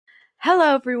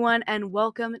Hello, everyone, and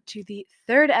welcome to the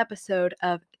third episode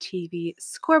of TV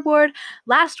Scoreboard.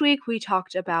 Last week, we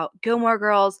talked about Gilmore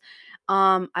Girls.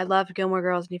 I love Gilmore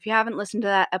Girls, and if you haven't listened to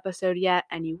that episode yet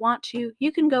and you want to,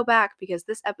 you can go back because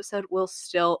this episode will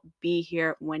still be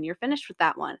here when you're finished with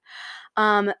that one.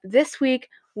 This week,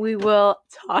 we will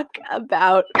talk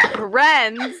about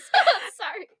Friends.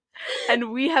 Sorry.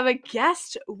 And we have a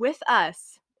guest with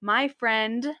us, my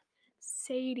friend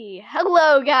Sadie.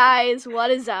 Hello, guys. What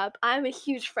is up? I'm a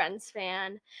huge Friends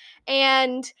fan.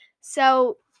 And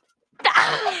so...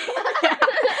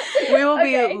 we will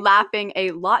be Okay. laughing a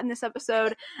lot in this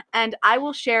episode, and I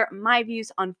will share my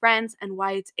views on Friends and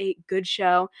why it's a good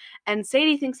show. And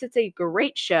Sadie thinks it's a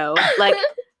great show, like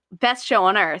best show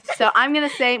on earth. So I'm gonna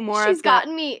say more She's of got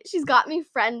me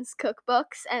Friends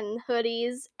cookbooks and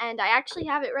hoodies, and I actually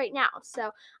have it right now. So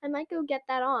I might go get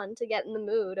that on to get in the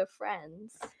mood of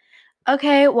Friends.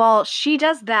 Okay, well, she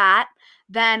does that.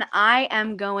 Then I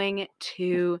am going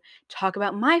to talk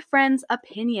about my friends'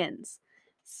 opinions.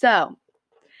 So,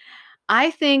 I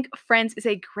think Friends is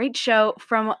a great show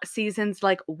from seasons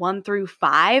like 1 through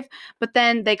 5, but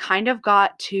then they kind of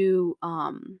got too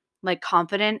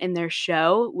confident in their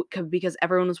show because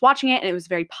everyone was watching it and it was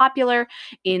very popular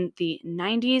in the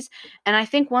 90s. And I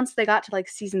think once they got to like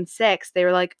season 6, they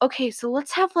were like, "Okay, so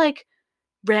let's have like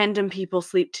random people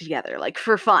sleep together like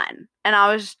for fun." And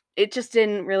it just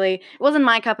didn't really, it wasn't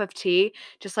my cup of tea,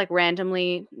 just like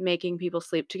randomly making people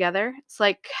sleep together. It's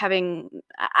like having,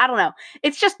 I don't know,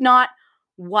 it's just not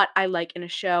what I like in a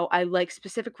show. I like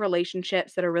specific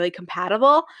relationships that are really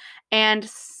compatible, and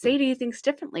Sadie thinks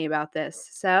differently about this.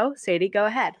 So Sadie, go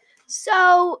ahead.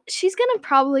 So she's going to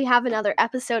probably have another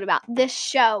episode about this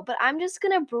show, but I'm just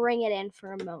going to bring it in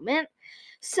for a moment.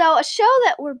 So a show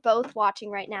that we're both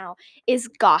watching right now is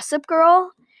Gossip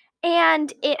Girl,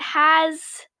 and it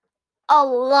has a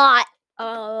lot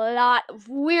of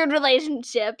weird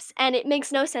relationships, and it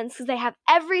makes no sense because they have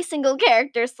every single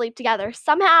character sleep together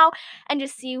somehow and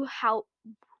just see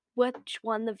which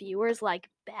one the viewers like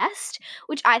best,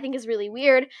 which I think is really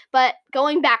weird. But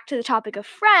going back to the topic of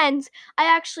Friends, I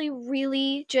actually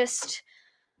really just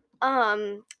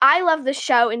I love the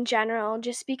show in general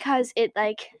just because it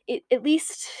at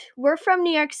least we're from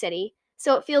New York City,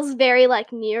 so it feels very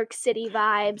like New York City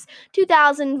vibes,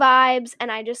 2000 vibes,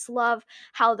 and I just love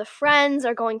how the friends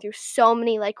are going through so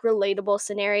many like relatable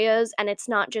scenarios, and it's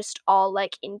not just all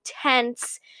like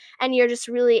intense, and you're just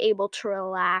really able to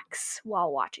relax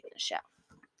while watching the show.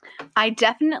 I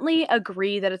definitely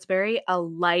agree that it's very a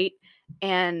light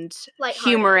and Lighthearted.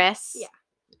 humorous Yeah.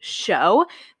 show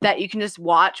that you can just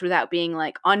watch without being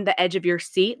like on the edge of your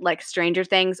seat, like Stranger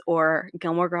Things or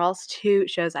Gilmore Girls, two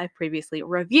shows I've previously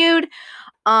reviewed.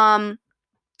 And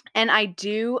I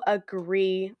do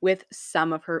agree with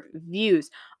some of her views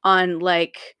on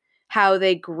like how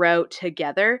they grow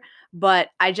together, but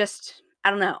I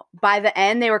don't know. By the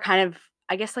end, they were kind of,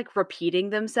 I guess, like repeating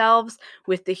themselves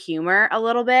with the humor a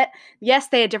little bit. Yes,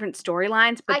 they had different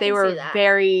storylines, but they were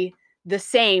very the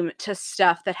same to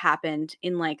stuff that happened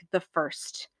in like the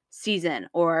first season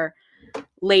or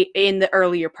late in the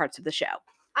earlier parts of the show.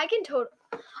 I can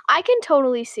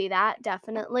totally see that,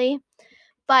 definitely.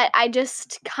 But I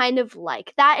just kind of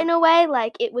like that in a way.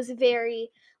 Like, it was very,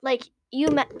 like,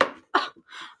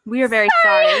 We are very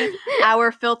sorry.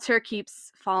 Our filter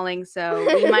keeps falling, so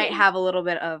we might have a little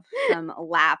bit of some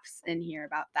lapse in here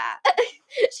about that.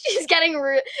 She's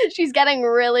getting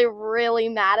really, really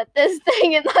mad at this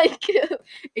thing, and like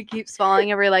it keeps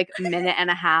falling every like minute and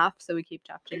a half, so we keep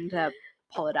touching to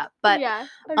pull it up. But yeah.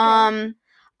 Okay.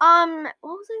 What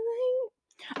was I saying?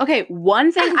 Okay,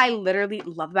 one thing I literally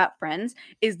love about Friends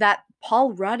is that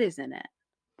Paul Rudd is in it.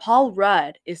 Paul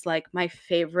Rudd is like my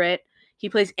favorite. He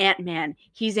plays Ant-Man.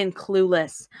 He's in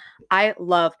Clueless. I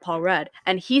love Paul Rudd.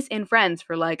 And he's in Friends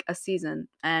for like a season.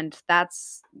 And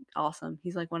that's awesome.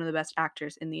 He's like one of the best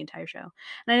actors in the entire show. And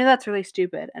I know that's really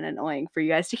stupid and annoying for you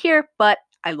guys to hear, but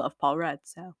I love Paul Rudd.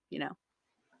 So, you know.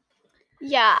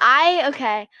 Yeah,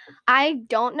 I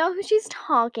don't know who she's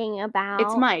talking about.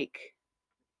 It's Mike.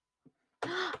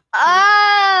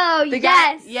 Oh,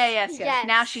 yes. Yes.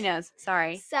 Now she knows.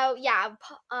 Sorry. So, yeah,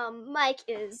 Mike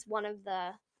is one of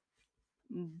the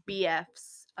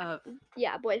BFs of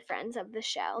boyfriends of the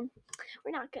show.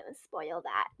 We're not gonna spoil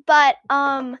that, but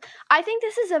I think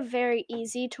this is a very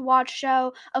easy to watch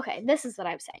show. Okay, this is what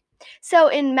I'm saying. So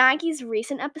in Maggie's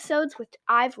recent episodes, which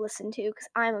I've listened to because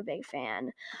I'm a big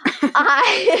fan,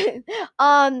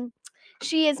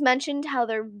 she has mentioned how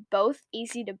they're both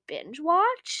easy to binge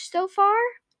watch so far,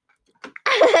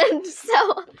 and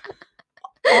so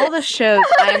all the shows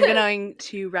I'm going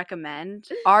to recommend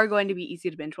are going to be easy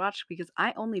to binge watch because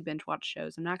I only binge watch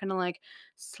shows. I'm not going to like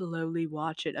slowly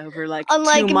watch it over like 2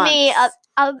 months.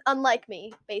 Unlike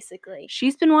me, basically.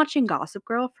 She's been watching Gossip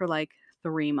Girl for like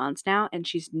 3 months now, and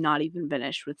she's not even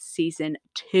finished with season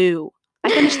 2. I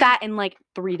finished that in like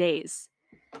 3 days.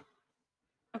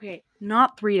 Okay,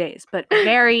 not 3 days, but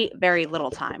very, very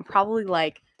little time. Probably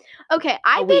like Okay,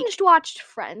 I a week. binged watched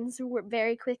Friends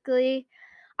very quickly.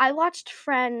 I watched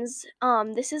Friends.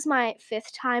 This is my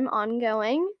 5th time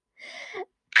ongoing.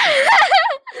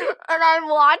 And I'm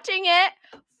watching it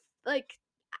like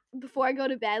before I go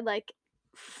to bed, like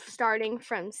starting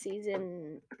from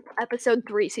episode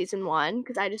 3, season 1,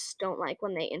 because I just don't like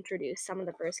when they introduce some of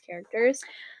the first characters.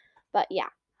 But yeah.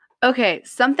 Okay,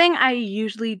 something I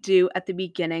usually do at the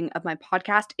beginning of my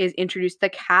podcast is introduce the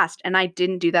cast, and I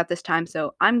didn't do that this time,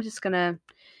 so I'm just gonna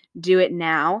do it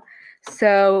now.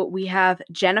 So we have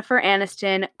Jennifer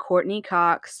Aniston, Courtney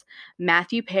Cox,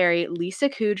 Matthew Perry, Lisa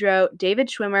Kudrow, David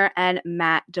Schwimmer, and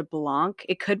Matt DeBlanc.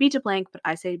 It could be DeBlanc, but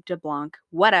I say DeBlanc.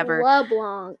 Whatever.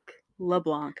 LeBlanc.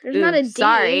 LeBlanc. There's not a D.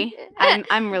 Sorry,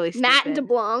 I'm really stupid. Matt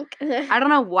DeBlanc. I don't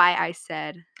know why I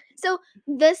said. So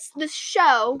this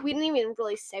show, we didn't even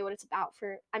really say what it's about.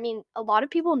 A lot of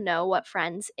people know what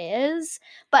Friends is,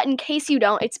 but in case you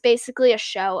don't, it's basically a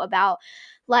show about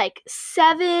like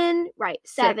 7.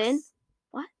 6.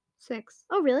 What? 6.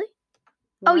 Oh, really?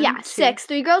 1, oh yeah, 2. 6.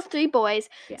 3 girls, 3 boys.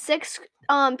 Yeah. 6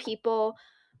 people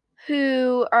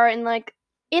who are in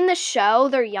the show.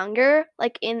 They're younger,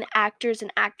 like in actors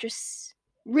and actress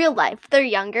real life. They're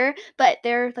younger, but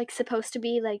they're like supposed to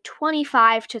be like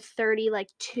 25 to 30, like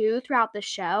 2 throughout the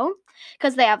show,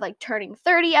 because they have like turning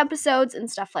 30 episodes and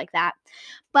stuff like that.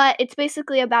 But it's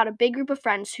basically about a big group of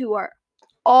friends who are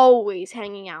always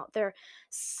hanging out. They're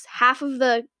half of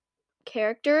the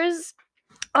characters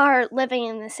are living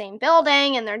in the same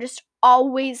building, and they're just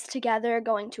always together,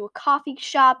 going to a coffee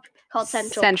shop called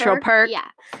Central Perk. Yeah.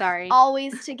 Sorry.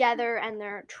 Always together, and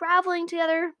they're traveling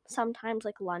together, sometimes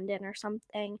like London or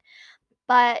something.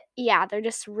 But yeah, they're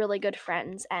just really good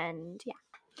friends, and yeah.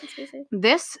 That's basically.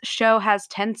 This show has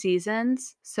 10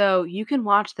 seasons, so you can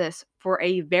watch this for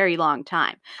a very long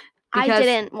time. I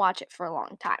didn't watch it for a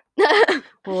long time.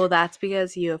 Well, that's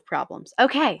because you have problems.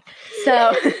 Okay.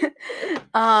 So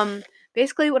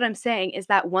basically what I'm saying is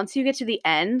that once you get to the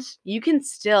end, you can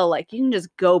still you can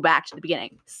just go back to the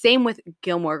beginning. Same with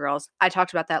Gilmore Girls. I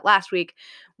talked about that last week,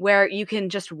 where you can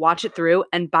just watch it through,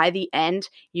 and by the end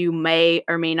you may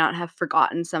or may not have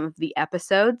forgotten some of the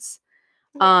episodes.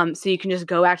 So you can just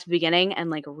go back to the beginning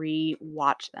and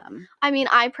re-watch them. I mean,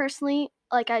 I personally,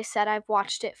 like I said, I've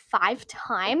watched it 5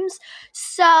 times,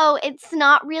 so it's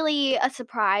not really a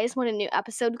surprise when a new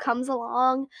episode comes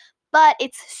along, but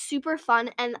it's super fun.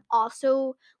 And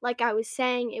also, like I was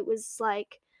saying, it was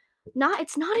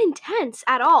it's not intense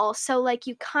at all, so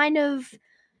you kind of,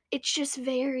 it's just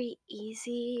very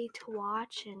easy to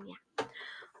watch. And yeah.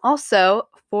 Also,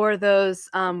 for those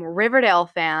Riverdale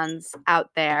fans out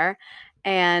there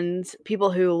and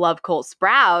people who love Cole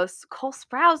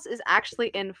Sprouse is actually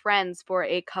in Friends for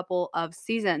a couple of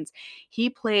seasons. He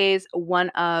plays one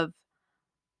of.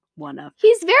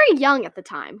 He's very young at the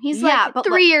time. He's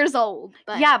 3 years old.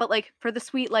 But yeah, but for the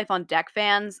Sweet Life on Deck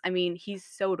fans, I mean, he's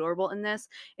so adorable in this.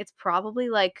 It's probably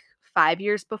 5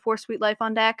 years before Sweet Life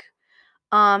on Deck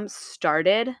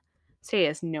started. So he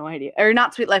has no idea. Or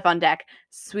not Sweet Life on Deck.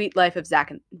 Sweet Life of Zack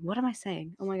and... What am I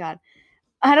saying? Oh my god.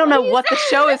 I don't know what the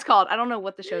show is called.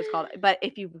 But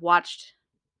if you've watched...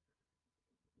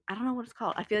 I don't know what it's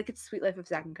called. I feel like it's Sweet Life of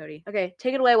Zack and Cody. Okay,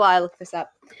 take it away while I look this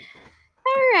up.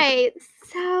 Alright,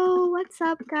 so what's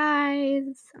up,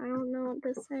 guys? I don't know what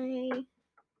to say.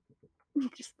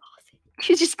 Just pause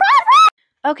it.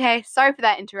 Okay, sorry for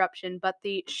that interruption, but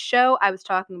the show I was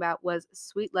talking about was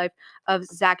Sweet Life of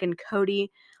Zack and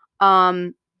Cody.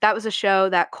 That was a show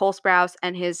that Cole Sprouse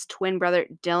and his twin brother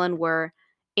Dylan were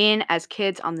in as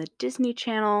kids on the Disney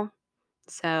Channel.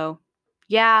 So,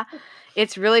 yeah,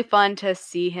 it's really fun to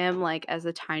see him as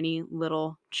a tiny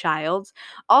little child.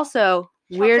 Also,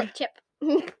 weird chip.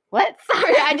 What?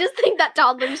 Sorry, I just think that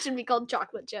toddlers should be called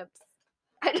chocolate chips.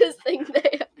 I just think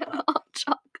they are all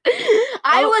chocolate.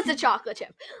 I was a chocolate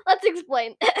chip. Let's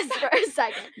explain this for a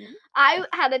second. I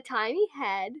had a tiny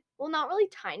head. Well, not really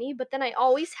tiny, but then I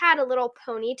always had a little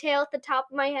ponytail at the top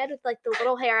of my head with the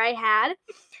little hair I had.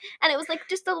 And it was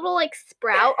just a little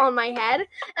sprout on my head.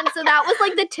 And so that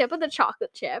was the tip of the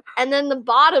chocolate chip. And then the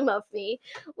bottom of me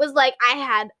was I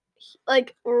had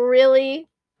really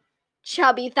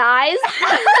chubby thighs.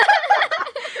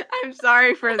 I'm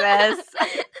sorry for this.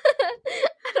 I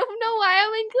don't know why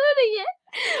I'm including it.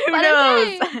 Who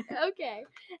knows? Okay.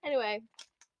 Anyway,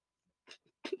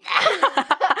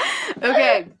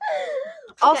 Okay.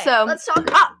 Also, let's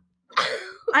talk.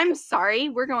 I'm sorry.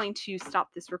 We're going to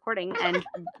stop this recording and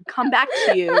come back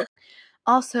to you.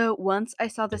 Also, once I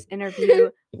saw this interview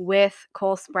with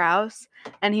Cole Sprouse,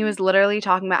 and he was literally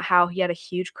talking about how he had a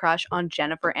huge crush on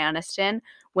Jennifer Aniston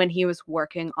when he was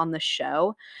working on the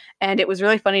show. And it was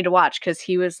really funny to watch because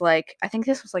he was like, I think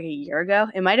this was like a year ago.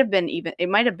 It might have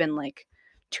been like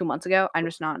 2 months ago. I'm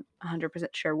just not 100%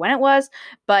 sure when it was.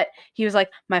 But he was like,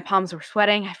 my palms were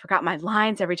sweating. I forgot my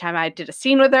lines every time I did a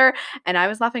scene with her. And I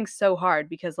was laughing so hard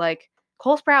because like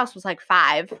Cole Sprouse was like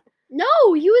 5.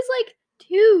 No, he was like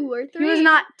 2 or 3. He was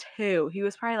not 2. He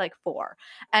was probably like 4.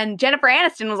 And Jennifer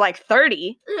Aniston was like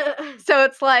 30. So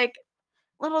it's like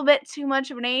a little bit too much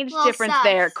of an age difference sus.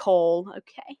 there, Cole.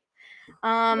 Okay.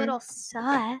 Little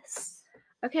sus.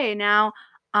 Okay, now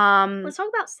Let's talk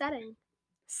about setting.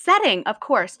 Setting, of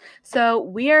course. So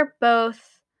we are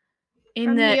both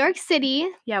From New York City.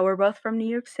 Yeah, we're both from New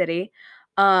York City.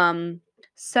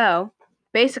 So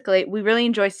basically, we really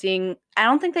enjoy seeing. I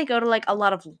don't think they go to like a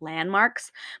lot of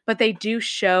landmarks, but they do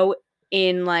show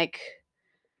in like.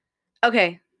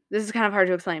 Okay, this is kind of hard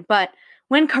to explain, but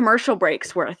when commercial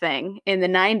breaks were a thing in the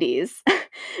 90s,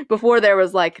 before there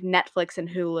was like Netflix and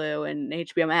Hulu and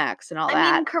HBO Max and all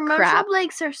that. I mean, commercial crap.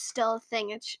 breaks are still a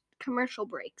thing. It's commercial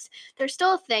breaks. They're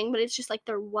still a thing, but it's just like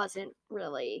there wasn't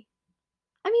really.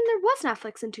 I mean, there was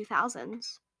Netflix in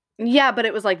 2000s. Yeah, but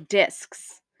it was like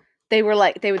discs. They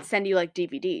would send you like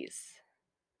DVDs.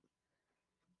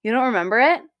 You don't remember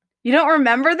it? You don't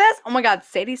remember this? Oh my God,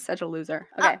 Sadie's such a loser.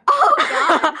 Okay. Oh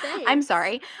God, thanks. I'm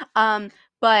sorry.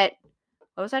 But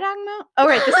what was I talking about? Oh,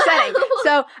 right, the setting.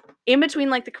 So in between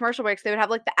like the commercial breaks, they would have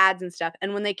like the ads and stuff.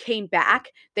 And when they came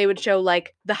back, they would show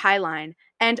like the High Line.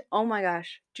 And oh my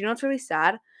gosh, do you know what's really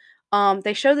sad?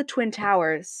 They show the Twin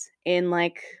Towers in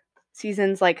like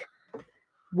seasons like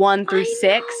 1 through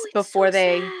 6 before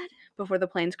before the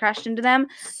planes crashed into them.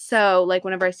 So like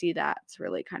whenever I see that, it's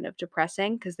really kind of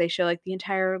depressing because they show like the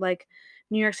entire like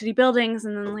New York City buildings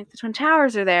and then like the Twin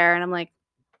Towers are there. And I'm like,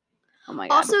 oh my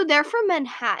God. Also, they're from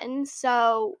Manhattan,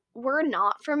 so we're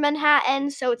not from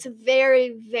Manhattan, so it's a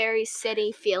very, very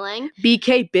city feeling.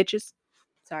 BK bitches.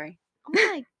 Sorry. Oh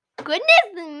my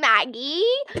goodness, Maggie.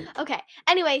 Okay.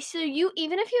 Anyway, so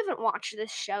even if you haven't watched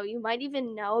this show, you might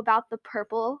even know about the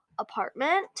Purple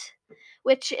Apartment,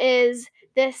 which is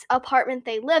this apartment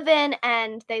they live in,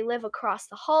 and they live across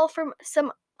the hall from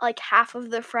some like half of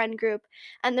the friend group,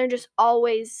 and they're just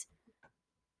always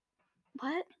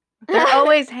what? They're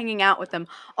always hanging out with them.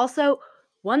 Also,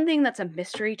 one thing that's a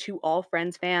mystery to all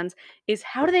Friends fans is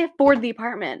how do they afford the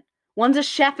apartment? One's a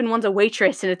chef and one's a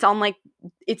waitress, and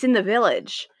it's in the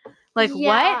Village. Like,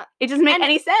 Yeah. what? It doesn't make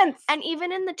any sense. And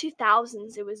even in the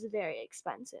 2000s, it was very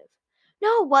expensive.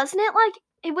 No, wasn't it? Like,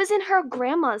 it was in her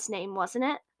grandma's name, wasn't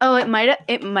it? Oh, it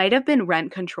might have been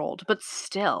rent controlled, but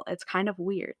still, it's kind of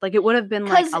weird. Like, it would have been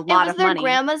like a lot of money. Because it was their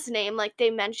grandma's name. Like, they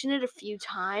mentioned it a few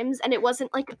times, and it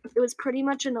wasn't like it was pretty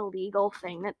much an illegal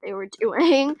thing that they were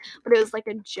doing, but it was like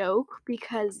a joke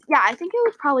because I think it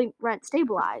was probably rent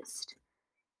stabilized.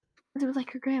 It was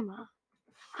like her grandma.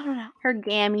 I don't know. Her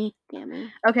gammy.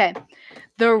 Okay.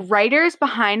 The writers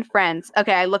behind Friends.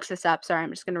 Okay, I looked this up. Sorry,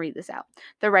 I'm just going to read this out.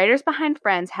 The writers behind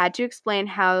Friends had to explain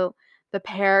how the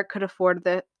pair could afford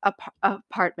the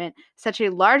apartment, such a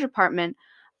large apartment,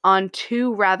 on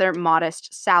 2 rather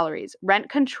modest salaries. Rent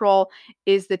control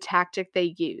is the tactic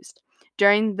they used.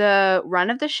 During the run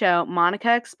of the show,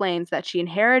 Monica explains that she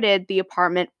inherited the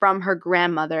apartment from her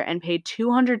grandmother and paid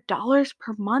 $200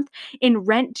 per month in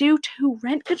rent due to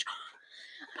rent control.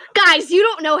 Guys, you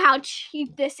don't know how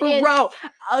cheap this is. Bro,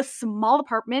 a small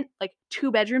apartment, like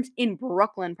 2 bedrooms in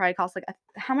Brooklyn, probably costs like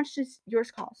how much does yours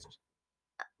cost?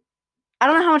 I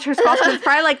don't know how much hers costs, but it's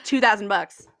probably like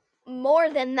 $2,000. More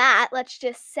than that, let's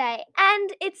just say.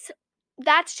 And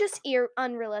that's just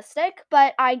unrealistic,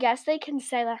 but I guess they can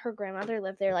say that her grandmother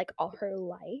lived there like all her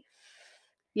life.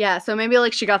 Yeah, so maybe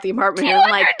like she got the apartment $200? in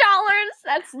like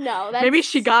That's maybe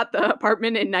she got the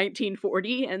apartment in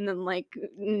 1940 and then like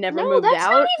never moved out. No, that's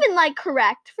out. not even like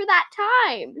correct for that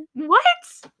time. What?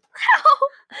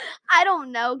 I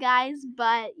don't know, guys,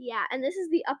 but yeah. And this is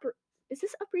the upper. Is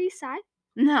this Upper East Side?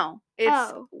 No,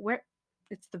 it's where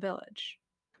it's the Village.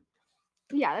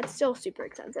 Yeah, that's still super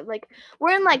expensive. Like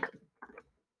we're in like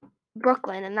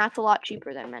Brooklyn, and that's a lot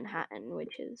cheaper than Manhattan,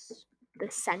 which is the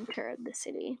center of the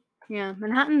city. Yeah,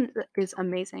 Manhattan is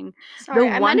amazing. Sorry,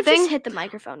 I might have just hit the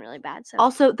microphone really bad. So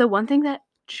also, the one thing that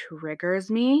triggers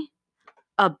me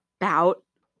about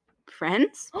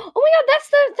Friends? Oh my god,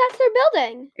 that's their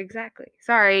building. Exactly.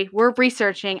 Sorry, we're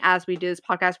researching as we do this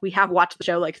podcast. We have watched the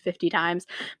show like 50 times,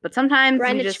 but sometimes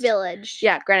Greenwich Village.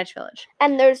 Yeah, Greenwich Village.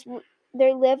 And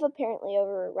they live apparently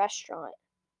over a restaurant.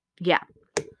 Yeah.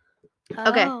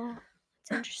 Okay. Oh,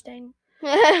 that's interesting.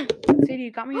 Sadie,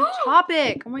 you got me a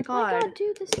topic. Oh my Oh my god. god,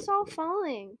 dude, this is all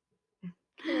falling.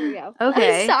 There we go.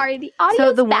 Okay. Sorry, the audio's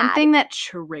So the bad. one thing that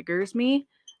triggers me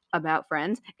about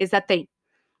Friends is that they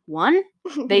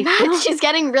She's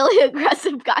getting really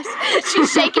aggressive, guys.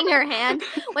 She's shaking her hand.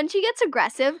 When she gets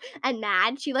aggressive and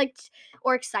mad, she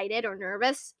or excited or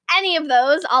nervous, any of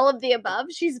those, all of the above,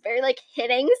 she's very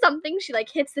hitting something. She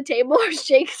hits the table or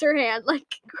shakes her hand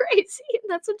like crazy. And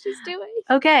that's what she's doing.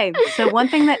 Okay, so one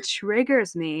thing that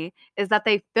triggers me is that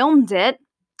they filmed it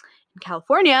in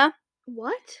California.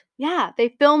 What? Yeah, they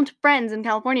filmed Friends in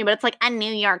California, but it's like a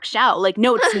New York show. Like,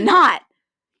 no, it's not.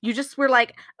 You just were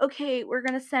like, okay, we're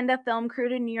going to send a film crew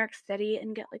to New York City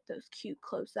and get those cute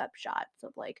close-up shots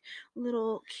of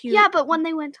little cute. Yeah, but when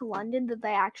they went to London, did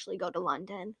they actually go to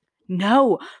London?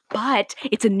 No, but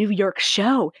it's a New York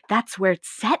show. That's where it's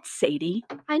set, Sadie.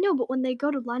 I know, but when they go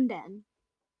to London.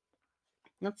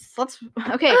 Let's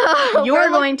okay. You're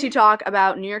going to talk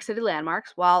about New York City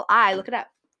landmarks while I look it up.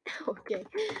 Okay.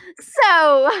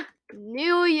 So,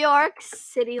 New York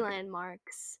City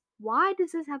landmarks. Why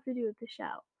does this have to do with the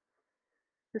show?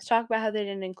 Let's talk about how they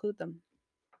didn't include them.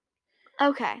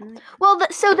 Okay. Well,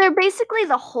 so they're basically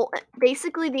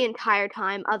the entire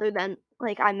time, other than,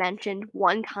 I mentioned,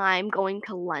 one time going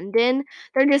to London,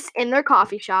 they're just in their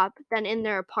coffee shop, then in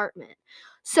their apartment.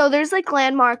 So there's,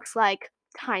 landmarks like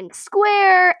Times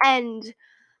Square and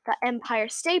the Empire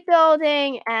State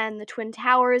Building and the Twin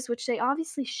Towers, which they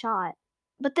obviously shot.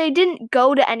 But they didn't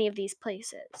go to any of these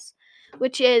places,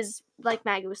 which is, like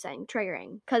Maggie was saying,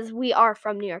 triggering. Because we are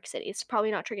from New York City. It's probably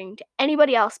not triggering to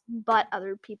anybody else but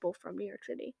other people from New York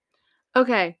City.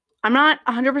 Okay. I'm not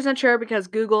 100% sure because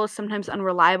Google is sometimes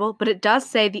unreliable, but it does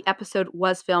say the episode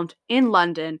was filmed in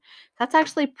London. That's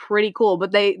actually pretty cool,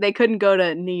 but they couldn't go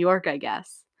to New York, I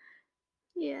guess.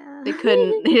 Yeah. They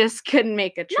just couldn't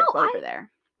make a trip over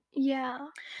there. Yeah.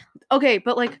 Okay,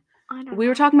 but we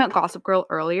were talking about Gossip Girl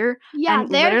earlier. Yeah,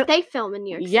 they film in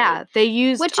New York City. Yeah, they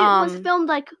used which it was filmed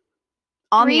on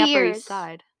 3 the Upper years. East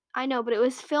Side. I know, but it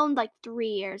was filmed 3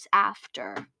 years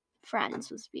after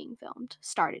Friends was being filmed.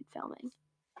 Started filming.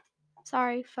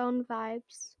 Sorry, phone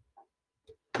vibes.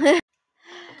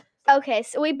 Okay,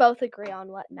 so we both agree on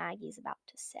what Maggie's about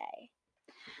to say.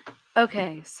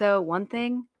 Okay, so one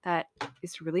thing that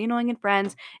is really annoying in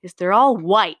Friends is they're all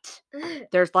white.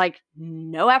 There's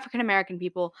no African American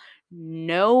people,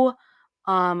 no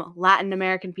Latin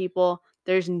American people.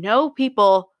 There's no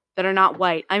people that are not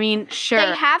white. I mean, sure.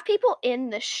 They have people in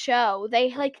the show.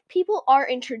 They people are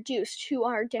introduced who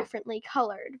are differently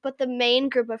colored, but the main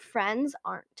group of friends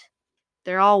aren't.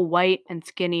 They're all white and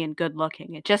skinny and good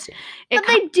looking.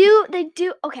 They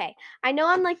do. Okay, I know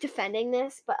I'm defending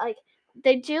this, but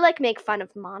they do make fun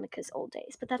of Monica's old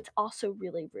days, but that's also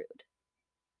really rude.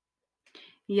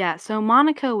 Yeah, so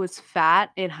Monica was fat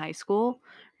in high school,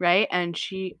 right? And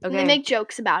And they make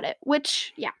jokes about it,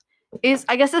 which, yeah.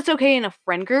 I guess it's okay in a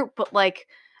friend group, but I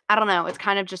don't know, it's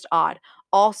kind of just odd.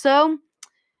 Also,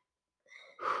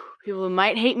 people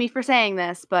might hate me for saying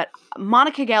this, but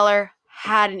Monica Geller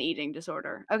had an eating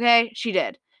disorder, okay? She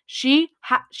did. She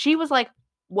was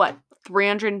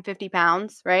 350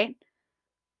 pounds, right?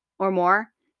 Or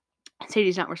more.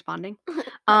 Sadie's not responding. She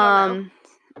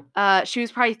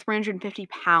was probably 350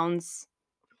 pounds.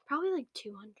 Probably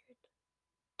 200.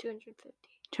 250.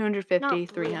 250,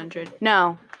 300.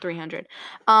 No, 300.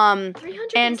 300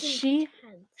 and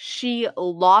she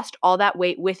lost all that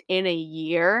weight within a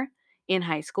year in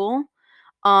high school.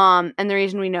 And the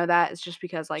reason we know that is just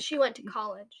because she went to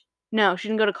college. No, she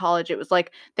didn't go to college. It was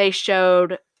they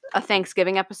showed a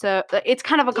Thanksgiving episode. It's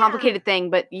kind of a complicated thing,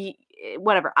 but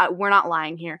whatever. We're not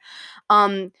lying here.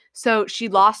 So she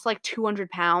lost 200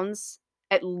 pounds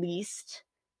at least.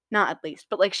 Not at least,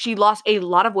 but she lost a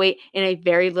lot of weight in a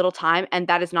very little time, and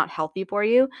that is not healthy for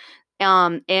you.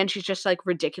 And she's just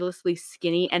ridiculously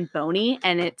skinny and bony,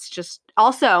 and it's just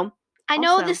also. I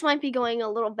know this might be going a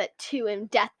little bit too in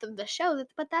depth of the show,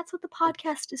 but that's what the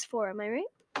podcast is for. Am I right?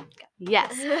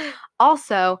 Yes.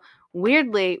 Also,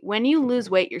 weirdly, when you lose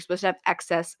weight, you're supposed to have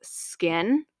excess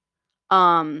skin.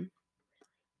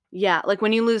 Yeah,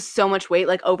 when you lose so much weight,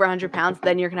 over 100 pounds,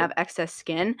 then you're going to have excess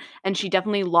skin. And she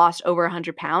definitely lost over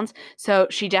 100 pounds. So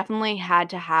she definitely had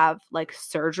to have,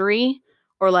 surgery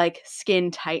or, skin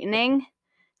tightening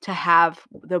to have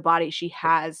the body she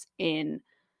has in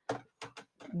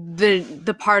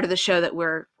the part of the show that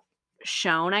we're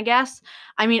shown, I guess.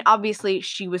 I mean, obviously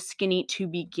she was skinny to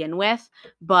begin with,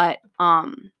 but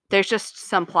there's just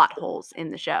some plot holes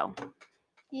in the show.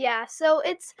 Yeah, so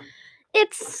it's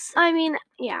I mean,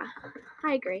 yeah,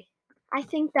 I agree. I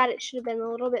think that it should have been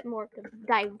a little bit more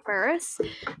diverse,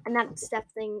 and it's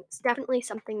definitely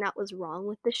something that was wrong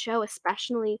with the show,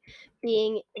 especially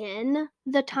being in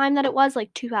the time that it was,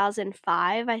 like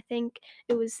 2005. I think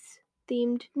it was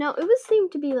themed. No, it was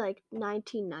themed to be like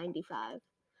 1995,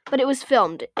 but it was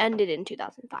filmed, ended in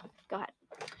 2005. Go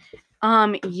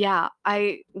ahead. Yeah,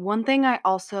 one thing I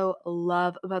also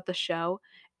love about the show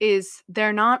is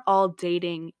they're not all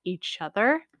dating each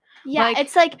other. Yeah, Like,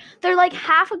 it's like they're like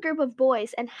half a group of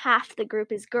boys and half the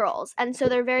group is girls, and so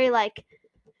they're very like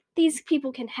these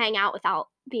people can hang out without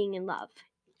being in love.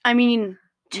 I mean,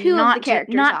 Two of the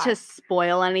characters not are. to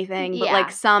spoil anything, but Yeah.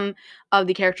 like some of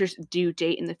the characters do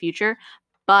date in the future.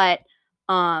 But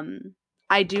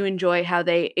I do enjoy how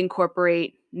they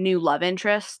incorporate new love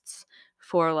interests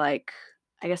for like,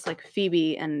 I guess, like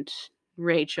Phoebe and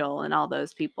Rachel and all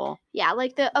those people. Yeah,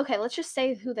 like okay, let's just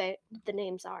say who the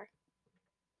names are.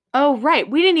 Oh, right.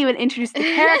 We didn't even introduce the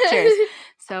characters.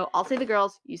 So I'll say the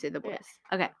girls, you say the boys.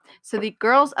 Okay. So the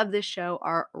girls of this show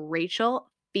are Rachel,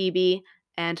 Phoebe,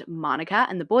 and Monica,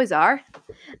 and the boys are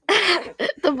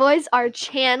The boys are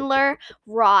Chandler,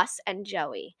 Ross, and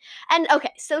Joey. And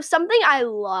okay, so something I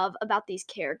love about these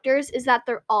characters is that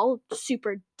they're all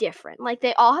super different. Like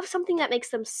they all have something that makes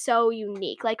them so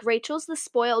unique. Like Rachel's the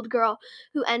spoiled girl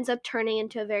who ends up turning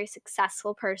into a very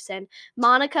successful person.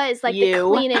 Monica is like the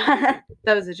cleaning. That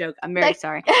was a joke. I'm very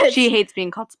sorry. She hates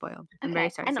being called spoiled. I'm very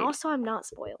sorry. And Sadie. also, I'm not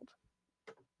spoiled.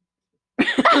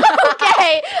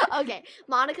 Okay.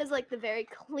 Monica's like the very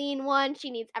clean one. She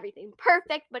needs everything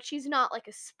perfect, but she's not like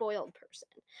a spoiled person.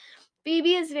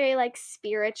 Phoebe is very like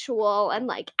spiritual and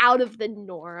like out of the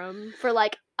norm for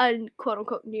like a quote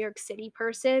unquote New York City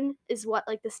person is what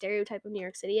like the stereotype of New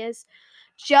York City is.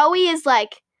 Joey is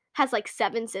like has like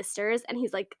 7 sisters and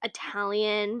he's like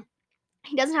Italian.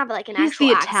 He doesn't have like an He's actual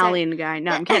the accent. Italian guy.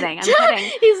 No, I'm kidding. I'm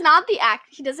kidding. He's not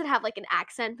he doesn't have like an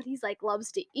accent, but he's like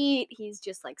loves to eat. He's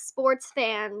just like sports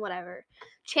fan, whatever.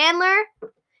 Chandler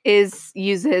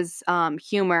uses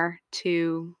humor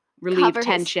to relieve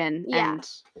tension and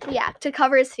to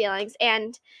cover his feelings,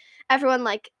 and everyone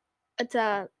like it's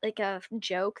a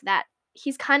joke that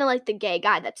he's kind of like the gay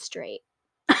guy that's straight.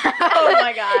 Oh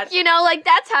my god. You know, like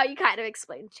that's how you kind of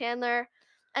explain Chandler.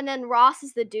 And then Ross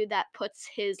is the dude that puts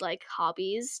his like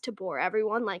hobbies to bore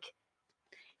everyone. Like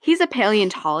he's a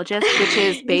paleontologist, which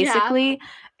is basically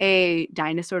a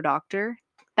dinosaur doctor.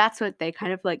 That's what they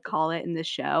kind of like call it in the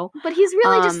show. But he's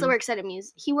really just works at a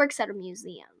museum. He works at a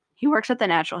museum. He works at the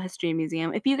Natural History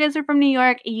Museum. If you guys are from New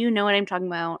York, you know what I'm talking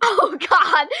about. Oh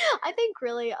God, I think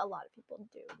really a lot of people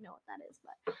do know what that is,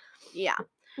 but yeah.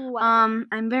 Whatever.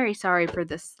 I'm very sorry for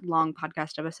this long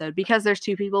podcast episode because there's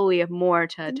 2 people. We have more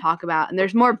to talk about, and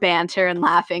there's more banter and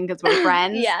laughing because we're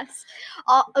friends. Yes.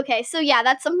 Okay, so yeah,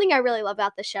 that's something I really love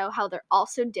about the show. How they're all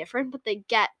so different, but they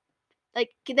get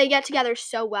together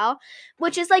so well,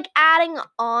 which is like adding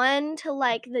on to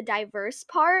like the diverse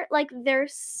part. Like their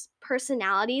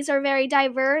personalities are very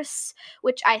diverse,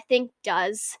 which I think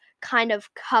does kind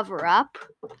of cover up.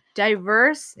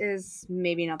 Diverse is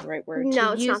maybe not the right word.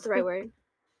 No, it's not the right word.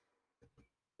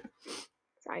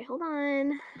 Sorry, hold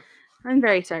on. I'm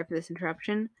very sorry for this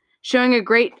interruption. Showing a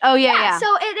great... Oh, yeah.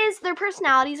 So it is, their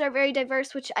personalities are very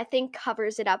diverse, which I think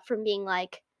covers it up from being,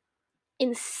 like,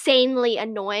 insanely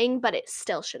annoying, but it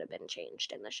still should have been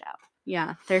changed in the show.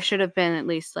 Yeah, there should have been at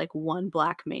least, like, one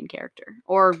black main character.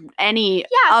 Or any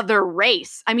other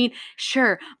race. I mean,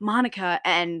 sure, Monica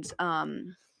and...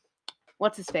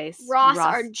 what's his face? Ross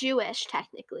are Jewish,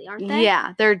 technically, aren't they?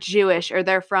 Yeah, they're Jewish, or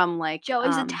they're from, like...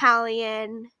 Joey's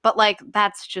Italian. But, like,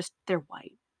 that's just... They're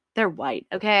white. They're white,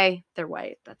 okay? They're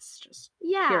white. That's just...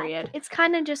 period. It's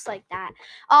kind of just like that.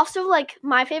 Also, like,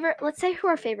 my favorite... Let's say who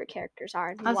our favorite characters are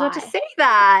and I was why. about to say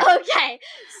that. Okay,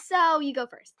 so you go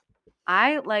first.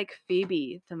 I like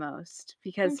Phoebe the most,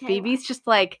 because Phoebe's just,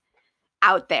 like,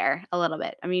 out there a little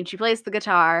bit. I mean, she plays the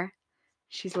guitar.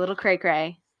 She's a little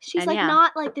cray-cray. She's like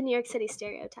not like the New York City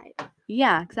stereotype.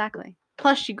 Yeah, exactly.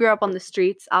 Plus, she grew up on the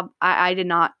streets. I did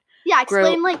not. Yeah,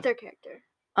 explain like their character.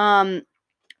 I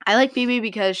like Phoebe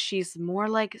because she's more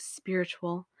like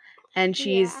spiritual, and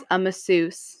she's a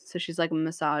masseuse, so she's like a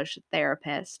massage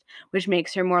therapist, which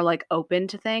makes her more like open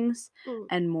to things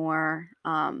and more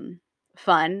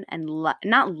fun and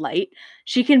not light.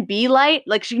 She can be light,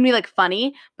 like she can be like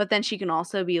funny, but then she can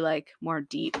also be like more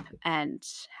deep and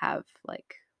have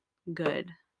like good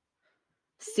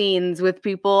scenes with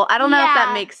people. I don't know if that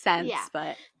Yeah, makes sense, yeah.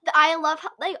 but I love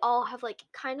how they all have like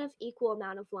kind of equal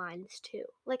amount of lines too.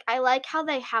 Like I like how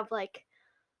they have like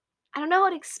I don't know how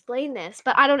to explain this,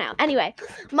 but I don't know. Anyway,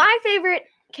 my favorite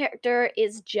character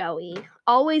is Joey.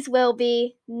 Always will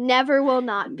be, never will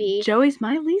not be. Joey's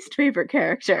my least favorite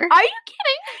character. Are you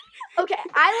kidding? Okay,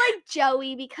 I like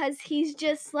Joey because he's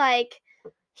just like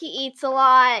he eats a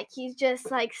lot. He's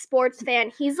just like sports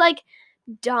fan. He's like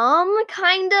dumb,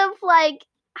 kind of like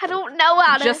I don't know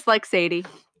how to. Just like Sadie.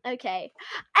 Okay.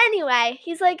 Anyway,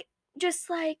 he's like just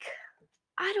like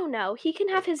I don't know. He can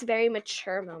have his very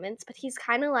mature moments, but he's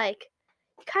kind of like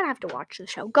you kind of have to watch the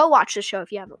show. Go watch the show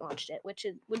if you haven't watched it, which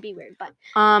would be weird, but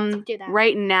do that.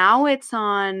 Right now it's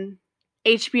on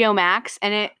HBO Max,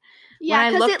 and when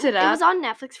I looked it up, it was on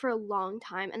Netflix for a long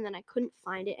time, and then I couldn't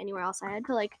find it anywhere else. I had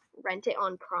to like rent it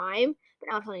on Prime, but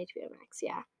now it's on HBO Max.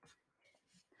 Yeah.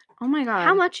 Oh my god!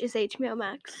 How much is HBO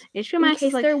Max? HBO Max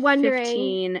is like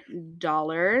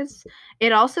 $15.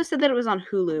 It also said that it was on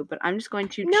Hulu, but I'm just going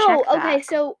to check that. Okay,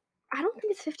 so I don't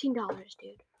think it's $15,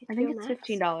 dude. I think it's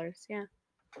 $15. Yeah.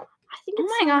 I think it's.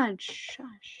 Oh my god!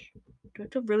 Shush. Do I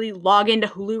have to really log into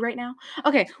Hulu right now?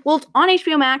 Okay. Well, it's on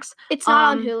HBO Max. It's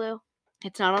not on Hulu.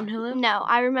 It's not on Hulu? No,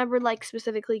 I remember like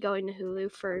specifically going to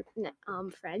Hulu for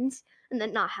Friends and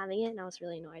then not having it, and I was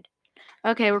really annoyed.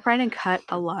 Okay, we're probably gonna cut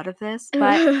a lot of this,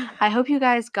 but I hope you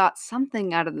guys got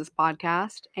something out of this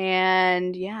podcast.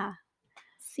 And yeah.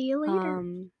 See you later.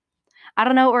 I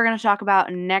don't know what we're gonna talk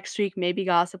about next week. Maybe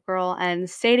Gossip Girl, and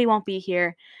Sadie won't be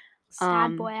here.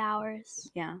 Sad boy hours.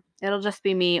 Yeah, it'll just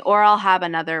be me, or I'll have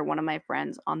another one of my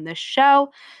friends on this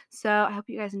show. So I hope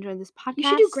you guys enjoyed this podcast. You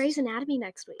should do Grey's Anatomy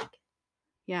next week.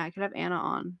 Yeah, I could have Anna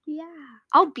on. Yeah,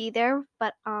 I'll be there,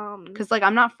 but because like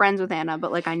I'm not friends with Anna,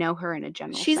 but like I know her in a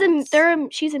general sense.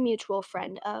 She's a mutual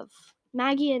friend of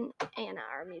Maggie, and Anna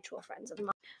are mutual friends of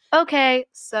mine. Okay,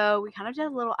 so we kind of did a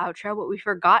little outro, but we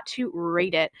forgot to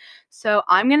rate it. So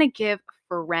I'm gonna give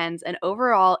Friends an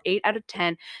overall 8 out of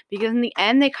 10 because in the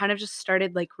end they kind of just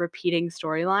started like repeating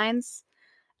storylines,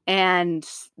 and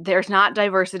there's not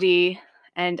diversity.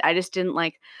 And I just didn't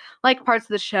like parts of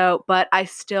the show, but I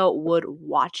still would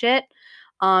watch it.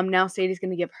 Now Sadie's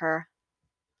gonna give her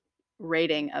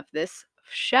rating of this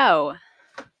show.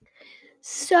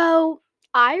 So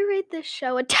I rate this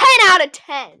show a 10 out of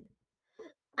 10,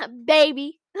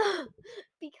 baby,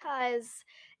 because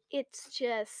it's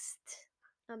just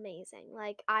amazing.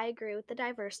 Like I agree with the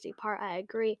diversity part. I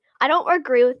don't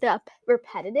agree with the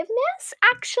repetitiveness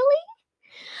actually,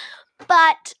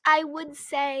 but I would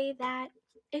say that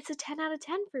it's a 10 out of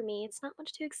 10 for me. It's not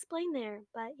much to explain there,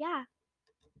 but yeah.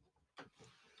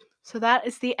 So that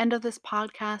is the end of this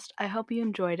podcast. I hope you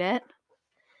enjoyed it.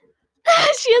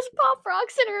 She has Pop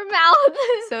Rocks in her mouth.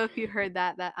 So if you heard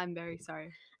that I'm very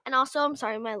sorry. And also, I'm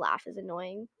sorry my laugh is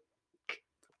annoying.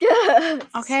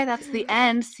 Okay, that's the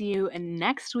end. See you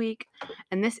next week.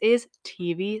 And this is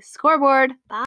TV Scoreboard. Bye.